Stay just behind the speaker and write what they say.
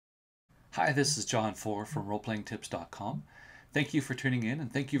Hi, this is John Four from roleplayingtips.com. Thank you for tuning in,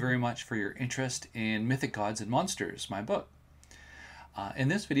 and thank you very much for your interest in Mythic Gods and Monsters, my book. In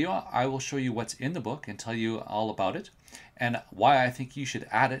this video, I will show you what's in the book and tell you all about it, and why I think you should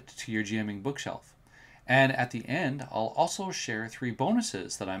add it to your GMing bookshelf. And at the end, I'll also share 3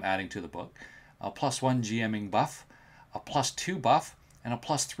 bonuses that I'm adding to the book: a +1 GMing buff, a +2 buff, and a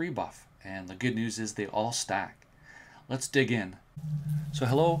 +3 buff. And the good news is they all stack. Let's dig in. So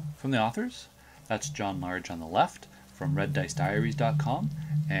hello from the authors. That's John Large on the left from reddicediaries.com,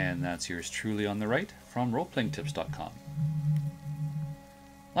 and that's yours truly on the right from roleplayingtips.com.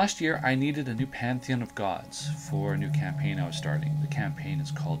 Last year I needed a new pantheon of gods for a new campaign I was starting. The campaign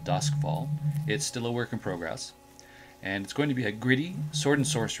is called Duskfall. It's still a work in progress, and it's going to be a gritty sword and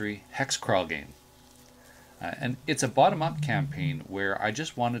sorcery hex crawl game. And it's a bottom-up campaign where I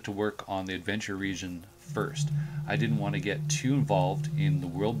just wanted to work on the adventure region first. I didn't want to get too involved in the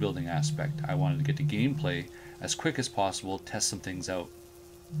world building aspect. I wanted to get to gameplay as quick as possible, test some things out.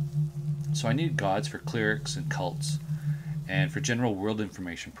 So I needed gods for clerics and cults, and for general world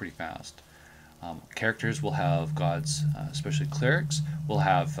information pretty fast. Characters will have gods, especially clerics, will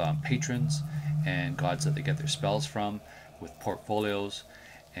have patrons and gods that they get their spells from, with portfolios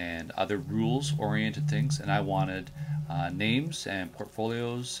and other rules-oriented things, and I wanted names and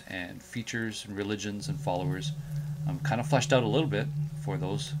portfolios and features and religions and followers kind of fleshed out a little bit for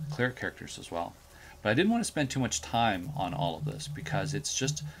those cleric characters as well. But I didn't want to spend too much time on all of this because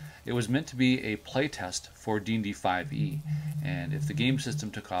it was meant to be a playtest for D&D 5e, and if the game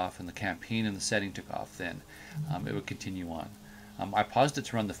system took off and the campaign and the setting took off, then it would continue on. I paused it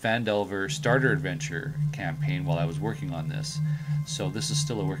to run the Phandelver Starter Adventure campaign while I was working on this, so this is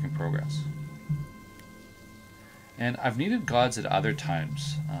still a work in progress. And I've needed gods at other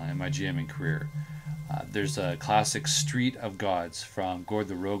times in my GMing career. There's a classic Street of Gods from Gord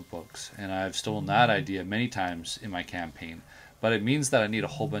the Rogue books, and I've stolen that idea many times in my campaign, but it means that I need a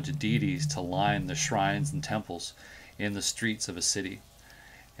whole bunch of deities to line the shrines and temples in the streets of a city.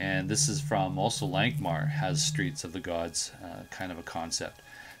 And this is from also Lankmar has Streets of the Gods kind of a concept.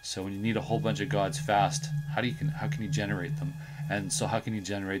 So when you need a whole bunch of gods fast, how can you generate them? And so how can you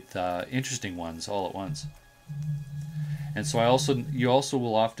generate the interesting ones all at once? And so you also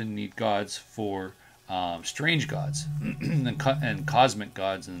will often need gods for strange gods and cosmic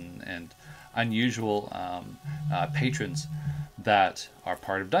gods and unusual patrons that are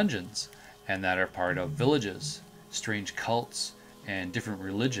part of dungeons and that are part of villages, strange cults, and different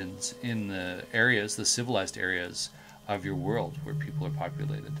religions in the areas, the civilized areas of your world where people are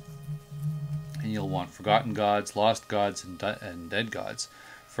populated. And you'll want forgotten gods, lost gods, and dead gods.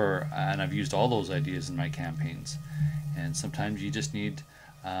 And I've used all those ideas in my campaigns. And sometimes you just need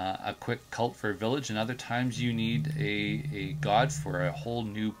a quick cult for a village, and other times you need a god for a whole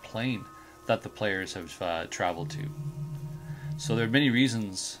new plane that the players have traveled to. So there are many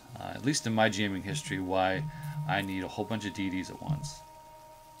reasons, at least in my GMing history, why I need a whole bunch of deities at once.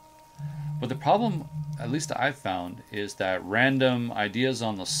 But the problem, at least I've found, is that random ideas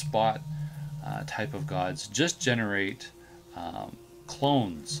on the spot type of gods just generate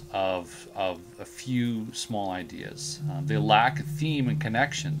clones of a few small ideas. They lack a theme and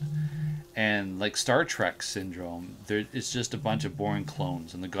connection, and like Star Trek syndrome, it's just a bunch of boring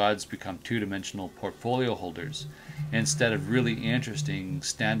clones, and the gods become two-dimensional portfolio holders instead of really interesting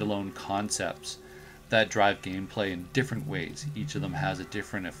standalone concepts that drive gameplay in different ways. Each of them has a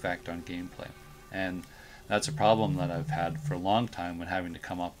different effect on gameplay, and that's a problem that I've had for a long time when having to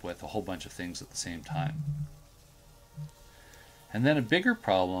come up with a whole bunch of things at the same time. And then a bigger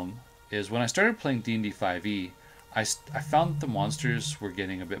problem is when I started playing D&D 5e, I found that the monsters were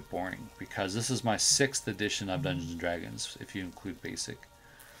getting a bit boring, because this is my 6th edition of Dungeons & Dragons, if you include basic.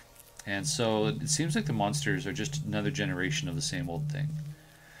 And so it seems like the monsters are just another generation of the same old thing.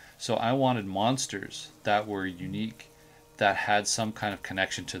 So I wanted monsters that were unique, that had some kind of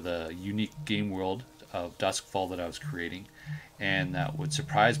connection to the unique game world of Duskfall that I was creating, and that would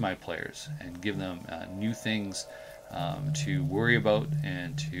surprise my players and give them new things to worry about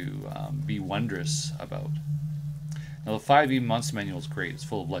and to be wondrous about. Now the 5e Monster Manual is great, it's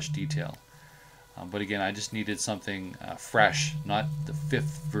full of lush detail. But again, I just needed something fresh, not the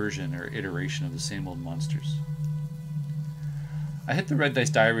 5th version or iteration of the same old monsters. I hit the Red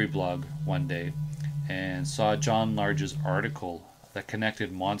Dice Diary blog one day and saw John Large's article that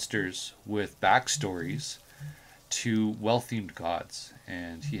connected monsters with backstories to well-themed gods.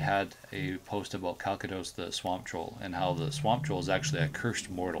 And he had a post about Calcados the Swamp Troll, and how the Swamp Troll is actually a cursed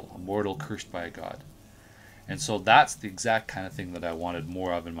mortal, a mortal cursed by a god. And so that's the exact kind of thing that I wanted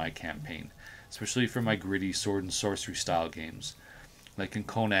more of in my campaign, especially for my gritty sword and sorcery style games, like in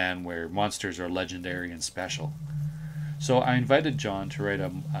Conan where monsters are legendary and special. So I invited John to write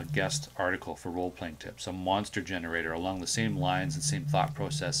a guest article for Role Playing Tips, a monster generator along the same lines and same thought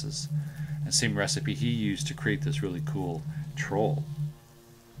processes and same recipe he used to create this really cool troll.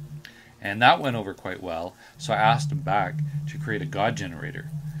 And that went over quite well, so I asked him back to create a god generator.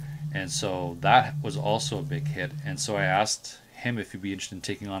 And so that was also a big hit. And so I asked him if he'd be interested in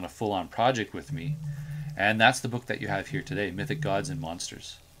taking on a full-on project with me. And that's the book that you have here today, Mythic Gods and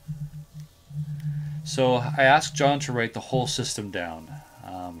Monsters. So I asked John to write the whole system down,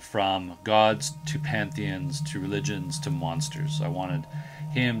 from gods to pantheons to religions to monsters. I wanted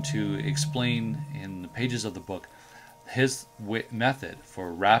him to explain in the pages of the book his method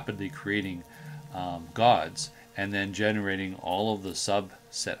for rapidly creating gods and then generating all of the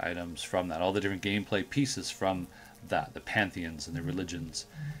subset items from that, all the different gameplay pieces from that, the pantheons and the religions,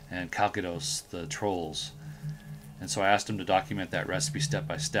 and Calcados, the trolls. And so I asked him to document that recipe step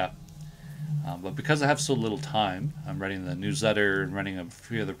by step. But because I have so little time, I'm writing the newsletter and running a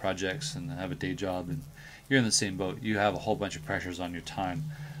few other projects and I have a day job, and you're in the same boat. You have a whole bunch of pressures on your time.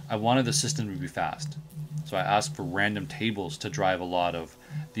 I wanted the system to be fast. So I asked for random tables to drive a lot of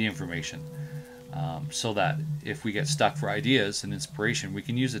the information, so that if we get stuck for ideas and inspiration, we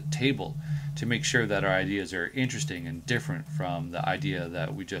can use a table to make sure that our ideas are interesting and different from the idea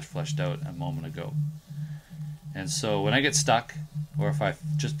that we just fleshed out a moment ago. And so when I get stuck, or if I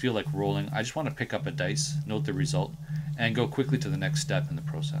just feel like rolling, I just want to pick up a dice, note the result, and go quickly to the next step in the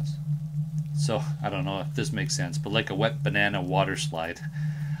process. So I don't know if this makes sense, but like a wet banana water slide,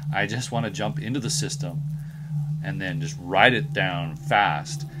 I just want to jump into the system and then just ride it down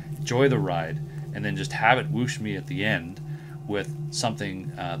fast, enjoy the ride, and then just have it whoosh me at the end with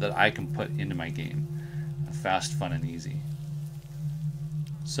something that I can put into my game. Fast, fun, and easy.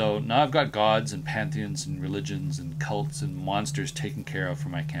 So now I've got gods and pantheons and religions and cults and monsters taken care of for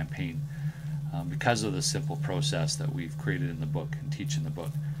my campaign, because of the simple process that we've created in the book and teach in the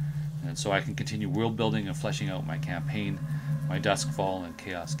book. And so I can continue world building and fleshing out my campaign, my Duskfall and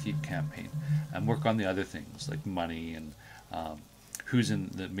Chaos Keep campaign, and work on the other things like money and who's in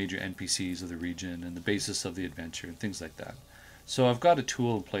the major NPCs of the region and the basis of the adventure and things like that. So I've got a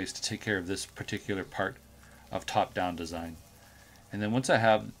tool in place to take care of this particular part of top-down design. And then once I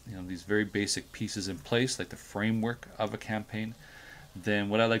have these very basic pieces in place, like the framework of a campaign, then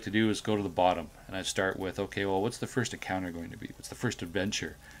what I like to do is go to the bottom and I start with, okay, well, what's the first encounter going to be? What's the first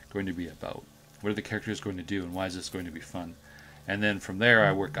adventure going to be about? What are the characters going to do, and why is this going to be fun? And then from there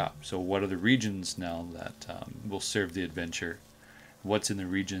I work up. So what are the regions now that will serve the adventure? What's in the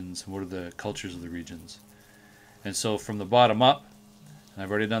regions? What are the cultures of the regions? And so from the bottom up, and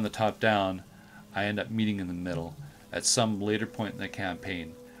I've already done the top down, I end up meeting in the middle at some later point in the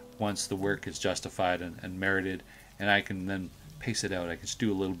campaign, once the work is justified and merited, and I can then pace it out. I can just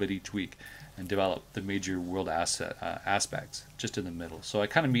do a little bit each week and develop the major world aspects just in the middle. So I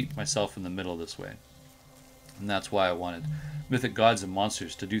kind of meet myself in the middle this way. And that's why I wanted Mythic Gods and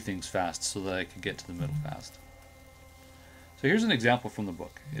Monsters to do things fast, so that I could get to the middle fast. So here's an example from the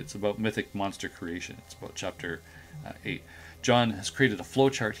book. It's about mythic monster creation. It's about chapter 8. John has created a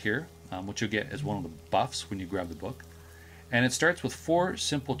flowchart here, which you'll get as one of the buffs when you grab the book. And it starts with 4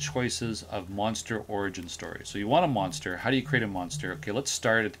 simple choices of monster origin stories. So you want a monster. How do you create a monster? Okay, let's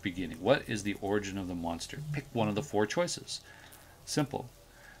start at the beginning. What is the origin of the monster? Pick one of the 4 choices. Simple.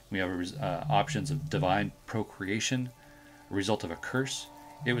 We have options of divine procreation, a result of a curse,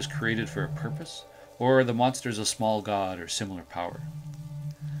 it was created for a purpose, or the monster is a small god or similar power.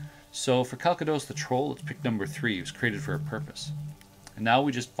 So for Calcados the Troll, let's pick number 3. It was created for a purpose. And now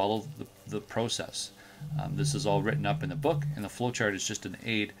we just follow the process. This is all written up in the book, and the flowchart is just an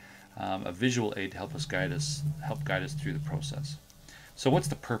aid, a visual aid to help guide us through the process. So what's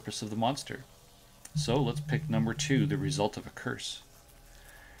the purpose of the monster? So let's pick number 2, the result of a curse.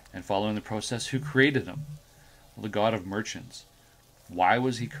 And following the process, who created him? Well, the god of merchants. Why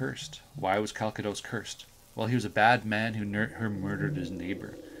was he cursed? Why was Calcados cursed? Well, he was a bad man who murdered his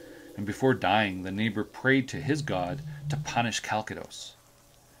neighbor. And before dying, the neighbor prayed to his god to punish Calcados.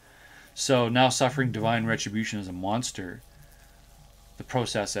 So now suffering divine retribution as a monster, the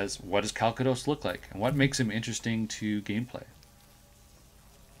process says, what does Calcados look like? And what makes him interesting to gameplay?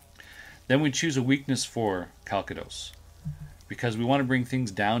 Then we choose a weakness for Calcados, because we want to bring things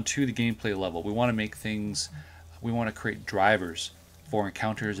down to the gameplay level. We want to make things, we want to create drivers for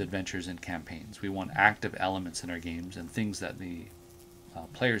encounters, adventures, and campaigns. We want active elements in our games and things that the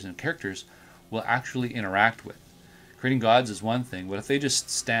players and characters will actually interact with. Creating gods is one thing, but if they just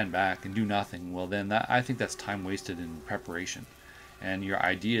stand back and do nothing, well then I think that's time wasted in preparation, and your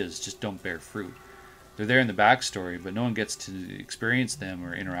ideas just don't bear fruit. They're there in the backstory, but no one gets to experience them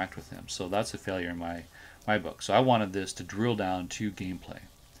or interact with them. So that's a failure in my book. So I wanted this to drill down to gameplay.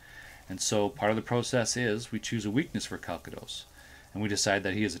 And so part of the process is we choose a weakness for Calcados. And we decide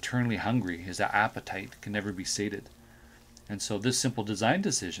that he is eternally hungry. His appetite can never be sated. And so this simple design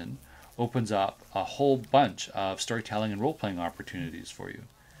decision opens up a whole bunch of storytelling and role-playing opportunities for you.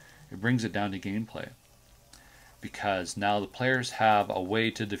 It brings it down to gameplay. Because now the players have a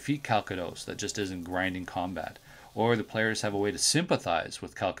way to defeat Calcados that just isn't grinding combat. Or the players have a way to sympathize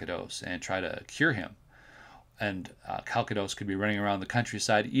with Calcados and try to cure him. And Calcados could be running around the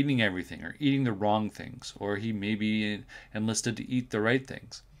countryside eating everything, or eating the wrong things, or he may be enlisted to eat the right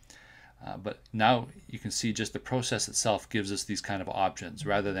things. But now you can see just the process itself gives us these kind of options,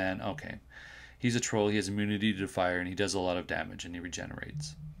 rather than, okay, he's a troll, he has immunity to fire, and he does a lot of damage, and he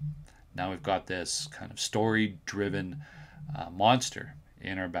regenerates. Now we've got this kind of story-driven monster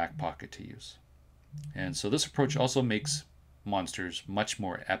in our back pocket to use. And so this approach also makes monsters much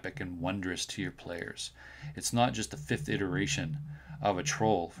more epic and wondrous to your players. It's not just the 5th iteration of a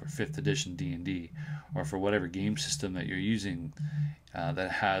troll for 5th edition D&D, or for whatever game system that you're using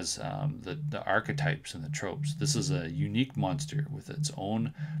that has the archetypes and the tropes. This is a unique monster with its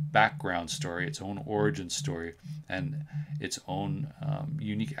own background story, its own origin story, and its own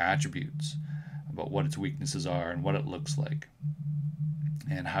unique attributes about what its weaknesses are and what it looks like,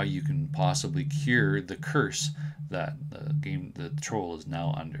 and how you can possibly cure the curse that the troll is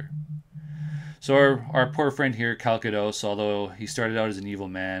now under. So our poor friend here, Calcados, although he started out as an evil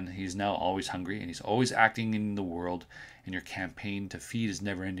man, he's now always hungry, and he's always acting in the world in your campaign to feed his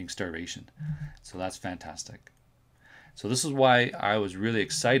never-ending starvation. So that's fantastic. So this is why I was really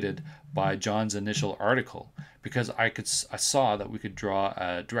excited by John's initial article, because I saw that we could draw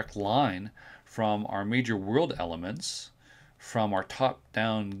a direct line from our major world elements, from our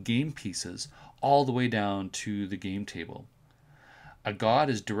top-down game pieces, all the way down to the game table. A god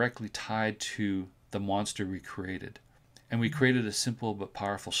is directly tied to the monster we created. And we created a simple but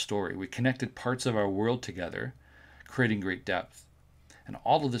powerful story. We connected parts of our world together, creating great depth. And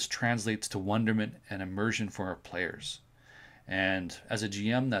all of this translates to wonderment and immersion for our players. And as a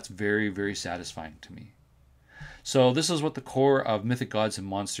GM, that's very, very satisfying to me. So this is what the core of Mythic Gods and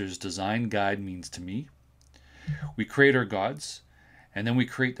Monsters design guide means to me. We create our gods, and then we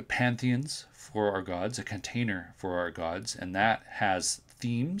create the pantheons for our gods, a container for our gods, and that has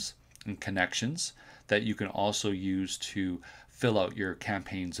themes and connections that you can also use to fill out your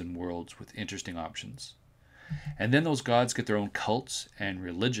campaigns and worlds with interesting options. And then those gods get their own cults and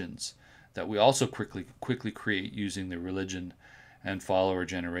religions that we also quickly create using the religion and follower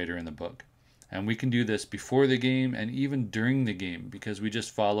generator in the book. And we can do this before the game and even during the game, because we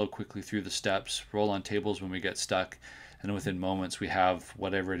just follow quickly through the steps, roll on tables when we get stuck, and within moments we have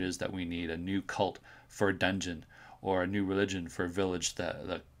whatever it is that we need, a new cult for a dungeon or a new religion for a village that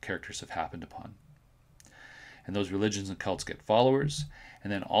the characters have happened upon. And those religions and cults get followers,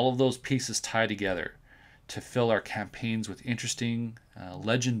 and then all of those pieces tie together to fill our campaigns with interesting,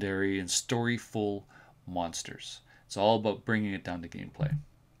 legendary, and storyful monsters. It's all about bringing it down to gameplay.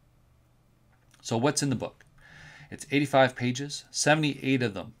 So what's in the book? It's 85 pages, 78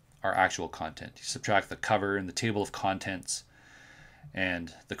 of them are actual content. You subtract the cover and the table of contents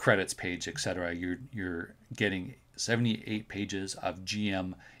and the credits page, etc. You're getting 78 pages of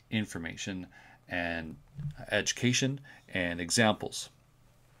GM information and education and examples.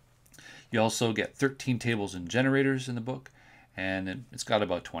 You also get 13 tables and generators in the book, and it's got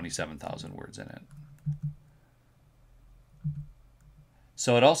about 27,000 words in it.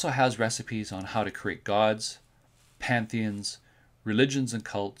 So it also has recipes on how to create gods, pantheons, religions and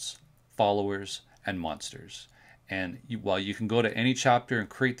cults, followers, and monsters. And while you can go to any chapter and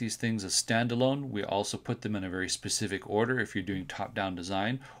create these things as standalone, we also put them in a very specific order if you're doing top-down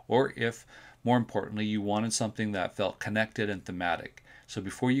design, or if, more importantly, you wanted something that felt connected and thematic. So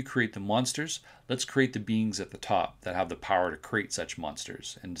before you create the monsters, let's create the beings at the top that have the power to create such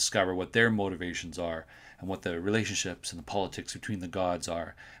monsters and discover what their motivations are and what the relationships and the politics between the gods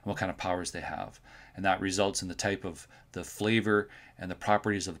are and what kind of powers they have. And that results in the type of the flavor and the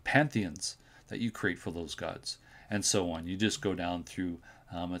properties of the pantheons that you create for those gods, and so on. You just go down through,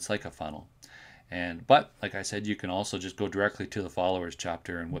 it's like a funnel. But like I said, you can also just go directly to the followers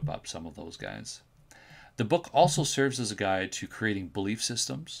chapter and whip up some of those guys. The book also serves as a guide to creating belief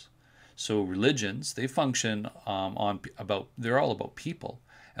systems. So religions, they function they're all about people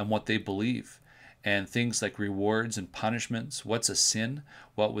and what they believe. And things like rewards and punishments, what's a sin,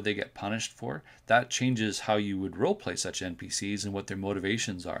 what would they get punished for, that changes how you would roleplay such NPCs and what their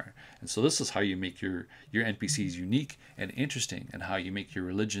motivations are. And so this is how you make your NPCs unique and interesting, and how you make your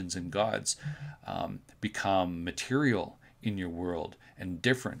religions and gods become material in your world and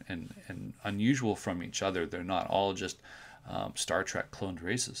different and unusual from each other. They're not all just Star Trek cloned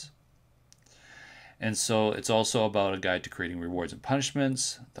races. And so it's also about a guide to creating rewards and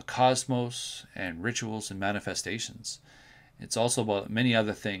punishments, the cosmos, and rituals and manifestations. It's also about many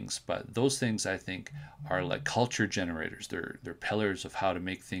other things, but those things I think are like culture generators. They're pillars of how to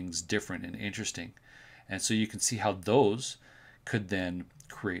make things different and interesting. And so you can see how those could then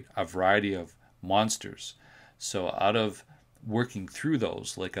create a variety of monsters. So out of working through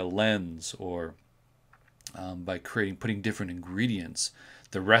those, like a lens, or by putting different ingredients,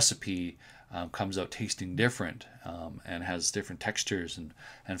 the recipe comes out tasting different, and has different textures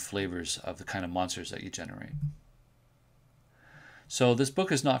and flavors of the kind of monsters that you generate. So this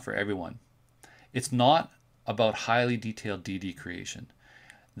book is not for everyone. It's not about highly detailed DD creation.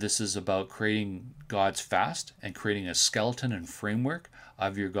 This is about creating gods fast and creating a skeleton and framework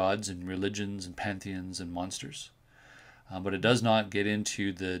of your gods and religions and pantheons and monsters. But it does not get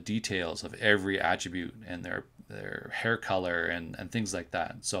into the details of every attribute and their hair color and things like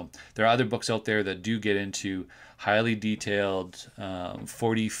that. So there are other books out there that do get into highly detailed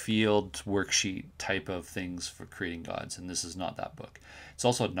 40 field worksheet type of things for creating gods, and this is not that book. It's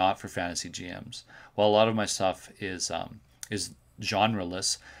also not for fantasy GMs. While a lot of my stuff is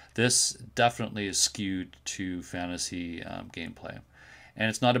genreless, this definitely is skewed to fantasy gameplay. And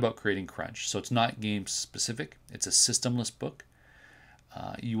it's not about creating crunch. So it's not game specific. It's a systemless book.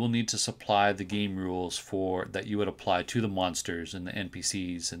 You will need to supply the game rules that you would apply to the monsters and the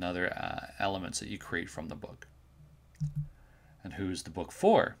NPCs and other elements that you create from the book. And who's the book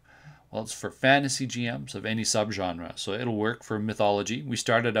for? Well, it's for fantasy GMs of any subgenre. So it'll work for mythology. We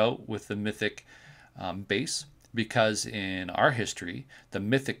started out with the mythic base because in our history, the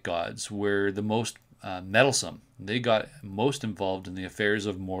mythic gods were the most meddlesome. They got most involved in the affairs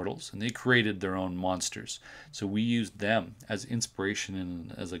of mortals, and they created their own monsters. So we used them as inspiration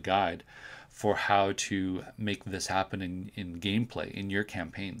and as a guide for how to make this happen in gameplay, in your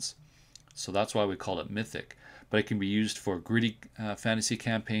campaigns. So that's why we call it mythic. But it can be used for gritty fantasy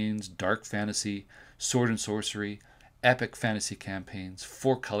campaigns, dark fantasy, sword and sorcery, epic fantasy campaigns,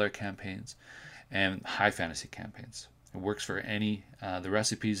 4-color campaigns, and high fantasy campaigns. It works for any, the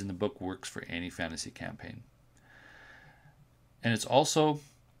recipes in the book works for any fantasy campaign. And it's also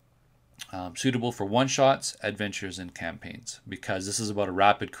suitable for one-shots, adventures, and campaigns, because this is about a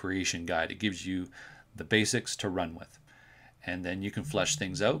rapid creation guide. It gives you the basics to run with. And then you can flesh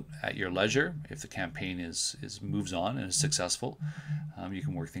things out at your leisure. If the campaign moves on and is successful, you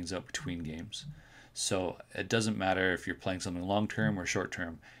can work things out between games. So it doesn't matter if you're playing something long-term or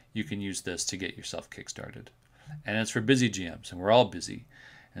short-term. You can use this to get yourself kickstarted. And it's for busy GMs, and we're all busy.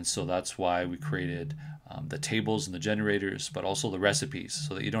 And so that's why we created the tables and the generators, but also the recipes,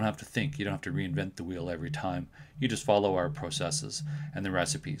 so that you don't have to think, you don't have to reinvent the wheel every time. You just follow our processes and the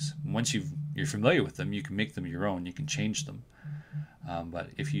recipes. And once you're familiar with them, you can make them your own, you can change them. But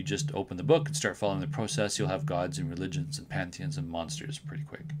if you just open the book and start following the process, you'll have gods and religions and pantheons and monsters pretty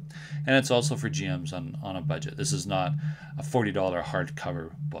quick. And it's also for GMs on a budget. This is not a $40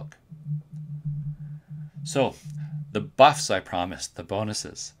 hardcover book. So, the buffs I promised, the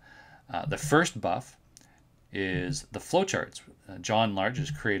bonuses. The first buff is the flowcharts. John Large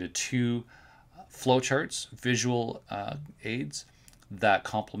has created 2 flowcharts, visual aids that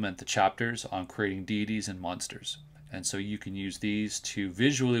complement the chapters on creating deities and monsters. And so you can use these to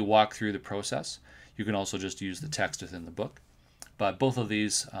visually walk through the process. You can also just use the text within the book. But both of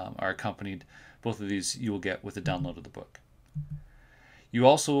these are accompanied, both of these you will get with the download of the book. You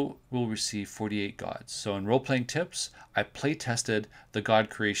also will receive 48 gods. So in role-playing tips, I play tested the god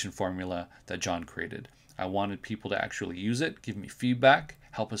creation formula that John created. I wanted people to actually use it, give me feedback,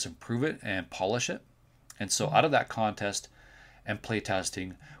 help us improve it and polish it. And so out of that contest and play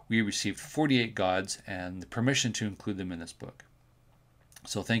testing, we received 48 gods and the permission to include them in this book.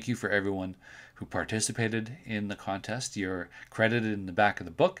 So thank you for everyone who participated in the contest. You're credited in the back of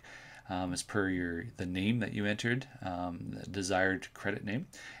the book. As per the name that you entered, the desired credit name.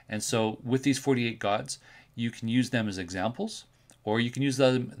 And so with these 48 gods, you can use them as examples, or you can use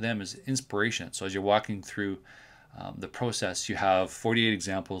them as inspiration. So as you're walking through the process, you have 48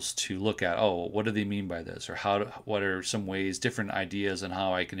 examples to look at. Oh, what do they mean by this? Or what are some ways, different ideas on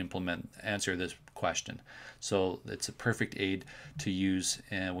how I can answer this question. So it's a perfect aid to use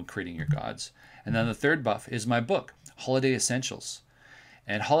when creating your gods. And then the third buff is my book, Holiday Essentials.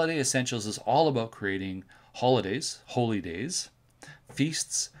 And Holiday Essentials is all about creating holidays, holy days,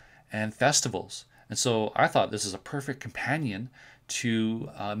 feasts, and festivals. And so I thought this is a perfect companion to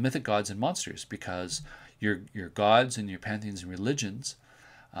Mythic Gods and Monsters, because your gods and your pantheons and religions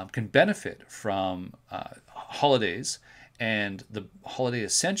can benefit from holidays, and the Holiday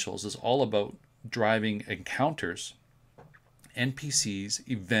Essentials is all about driving encounters, NPCs,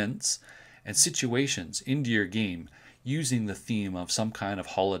 events, and situations into your game using the theme of some kind of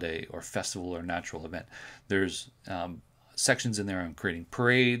holiday or festival or natural event. There's sections in there on creating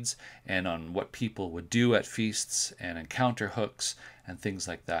parades and on what people would do at feasts and encounter hooks and things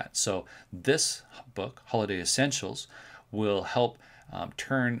like that. So this book, Holiday Essentials, will help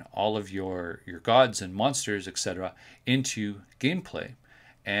turn all of your gods and monsters, etc., into gameplay.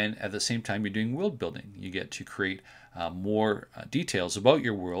 And at the same time, you're doing world building. You get to create more details about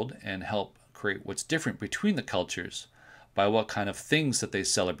your world and help create what's different between the cultures by what kind of things that they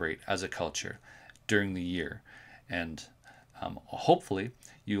celebrate as a culture during the year. And hopefully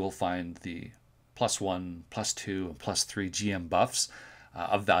you will find the +1, +2, and +3 GM buffs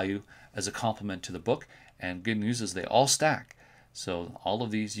of value as a complement to the book. And good news is they all stack. So all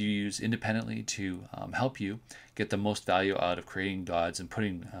of these you use independently to help you get the most value out of creating gods and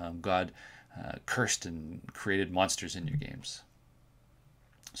putting God cursed and created monsters in your games.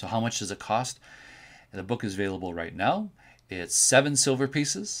 So how much does it cost? The book is available right now. It's 7 silver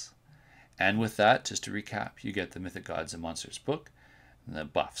pieces. And with that, just to recap, you get the Mythic Gods and Monsters book, and the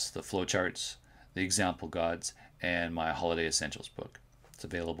buffs, the flowcharts, the example gods, and my Holiday Essentials book. It's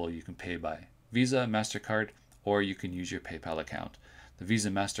available. You can pay by Visa, MasterCard, or you can use your PayPal account. The Visa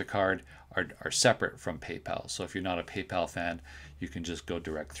and MasterCard are separate from PayPal. So if you're not a PayPal fan, you can just go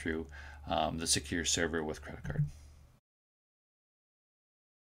direct through the secure server with credit card.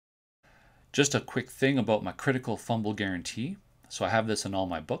 Just a quick thing about my critical fumble guarantee. So I have this in all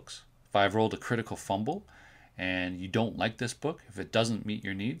my books. If I've rolled a critical fumble and you don't like this book, if it doesn't meet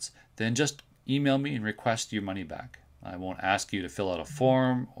your needs, then just email me and request your money back. I won't ask you to fill out a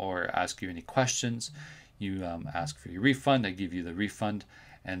form or ask you any questions. You ask for your refund, I give you the refund,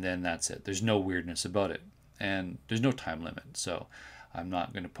 and then that's it. There's no weirdness about it. And there's no time limit, so I'm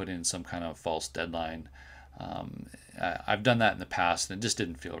not going to put in some kind of false deadline. I've done that in the past and it just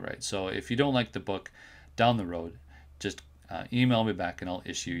didn't feel right. So if you don't like the book down the road, just email me back and I'll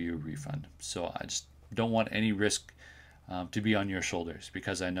issue you a refund. So I just don't want any risk to be on your shoulders,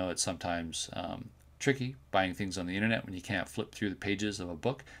 because I know it's sometimes tricky buying things on the internet when you can't flip through the pages of a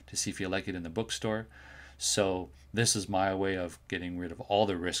book to see if you like it in the bookstore. So this is my way of getting rid of all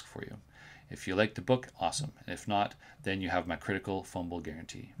the risk for you. If you like the book, awesome. If not, then you have my critical fumble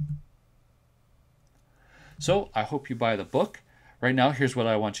guarantee. So I hope you buy the book. Right now, here's what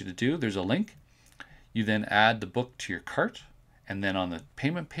I want you to do. There's a link. You then add the book to your cart, and then on the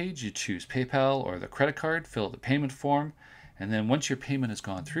payment page, you choose PayPal or the credit card, fill out the payment form, and then once your payment has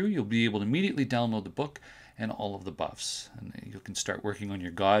gone through, you'll be able to immediately download the book and all of the buffs. And you can start working on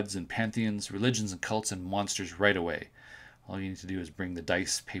your gods and pantheons, religions and cults and monsters right away. All you need to do is bring the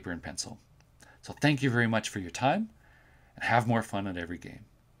dice, paper, and pencil. So thank you very much for your time, and have more fun at every game.